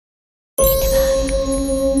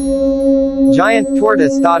giant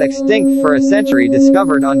tortoise thought extinct for a century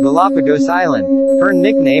discovered on Galapagos Island. Her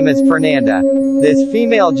nickname is Fernanda. This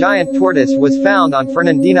female giant tortoise was found on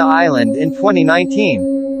Fernandina Island in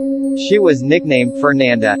 2019. She was nicknamed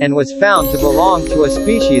Fernanda, and was found to belong to a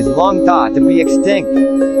species long thought to be extinct.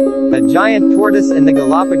 A giant tortoise in the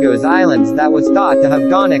Galapagos Islands that was thought to have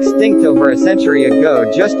gone extinct over a century ago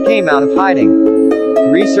just came out of hiding.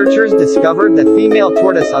 Researchers discovered the female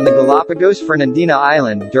tortoise on the Galapagos Fernandina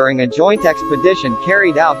Island during a joint expedition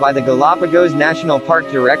carried out by the Galapagos National Park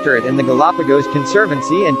Directorate and the Galapagos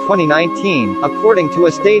Conservancy in 2019, according to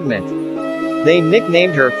a statement. They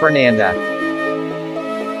nicknamed her Fernanda.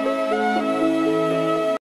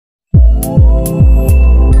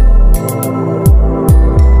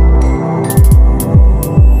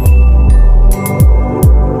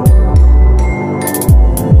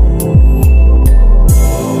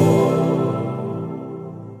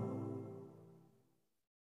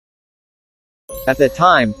 At the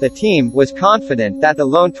time, the team was confident that the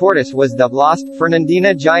lone tortoise was the lost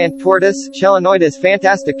Fernandina giant tortoise, Chelonoidis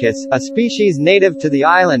fantasticus, a species native to the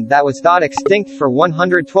island that was thought extinct for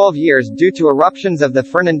 112 years due to eruptions of the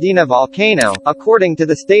Fernandina volcano, according to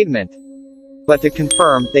the statement. But to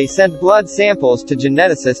confirm, they sent blood samples to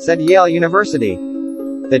geneticists at Yale University.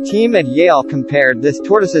 The team at Yale compared this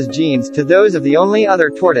tortoise's genes to those of the only other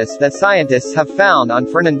tortoise that scientists have found on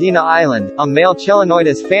Fernandina Island, a male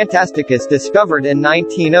Chelonoidis fantasticus discovered in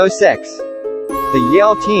 1906. The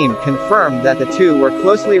Yale team confirmed that the two were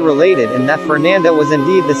closely related and that Fernanda was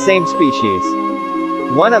indeed the same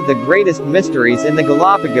species. One of the greatest mysteries in the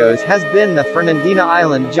Galapagos has been the Fernandina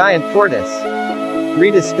Island giant tortoise.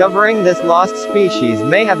 Rediscovering this lost species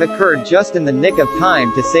may have occurred just in the nick of time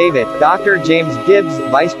to save it, Dr. James Gibbs,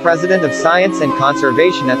 Vice President of Science and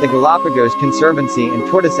Conservation at the Galapagos Conservancy and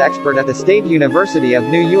tortoise expert at the State University of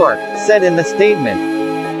New York, said in the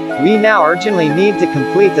statement. We now urgently need to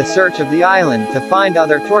complete the search of the island to find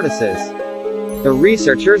other tortoises. The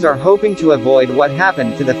researchers are hoping to avoid what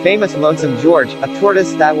happened to the famous Lonesome George, a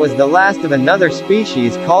tortoise that was the last of another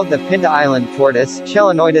species called the Pinta Island tortoise,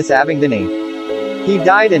 Chelonoidis abingdoni. He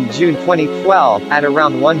died in June 2012, at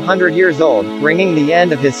around 100 years old, bringing the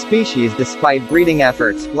end of his species despite breeding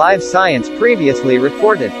efforts, Live Science previously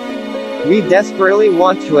reported. We desperately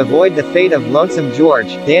want to avoid the fate of Lonesome George,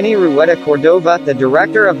 Danny Rueda Cordova, the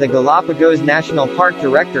director of the Galapagos National Park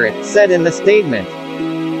Directorate, said in the statement.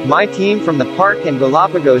 My team from the Park and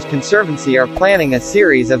Galapagos Conservancy are planning a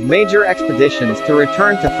series of major expeditions to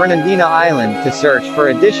return to Fernandina Island to search for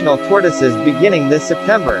additional tortoises beginning this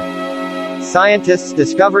September. Scientists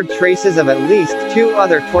discovered traces of at least 2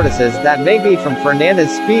 other tortoises that may be from Fernanda's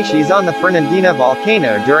species on the Fernandina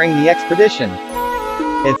volcano during the expedition.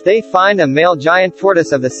 If they find a male giant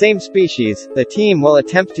tortoise of the same species, the team will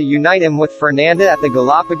attempt to unite him with Fernanda at the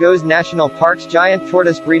Galapagos National Park's Giant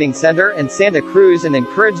Tortoise Breeding Center in Santa Cruz and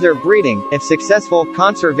encourage their breeding. If successful,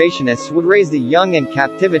 conservationists would raise the young in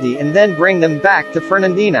captivity and then bring them back to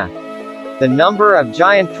Fernandina. The number of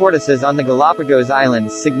giant tortoises on the Galapagos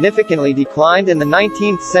Islands significantly declined in the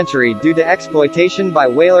 19th century due to exploitation by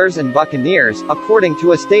whalers and buccaneers, according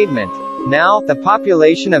to a statement. Now, the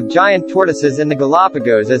population of giant tortoises in the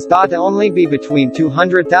Galapagos is thought to only be between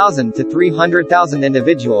 200,000 to 300,000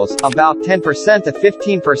 individuals, about 10% to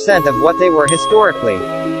 15% of what they were historically.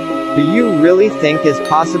 Do you really think it's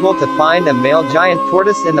possible to find a male giant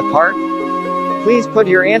tortoise in the park? Please put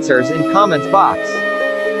your answers in comments box.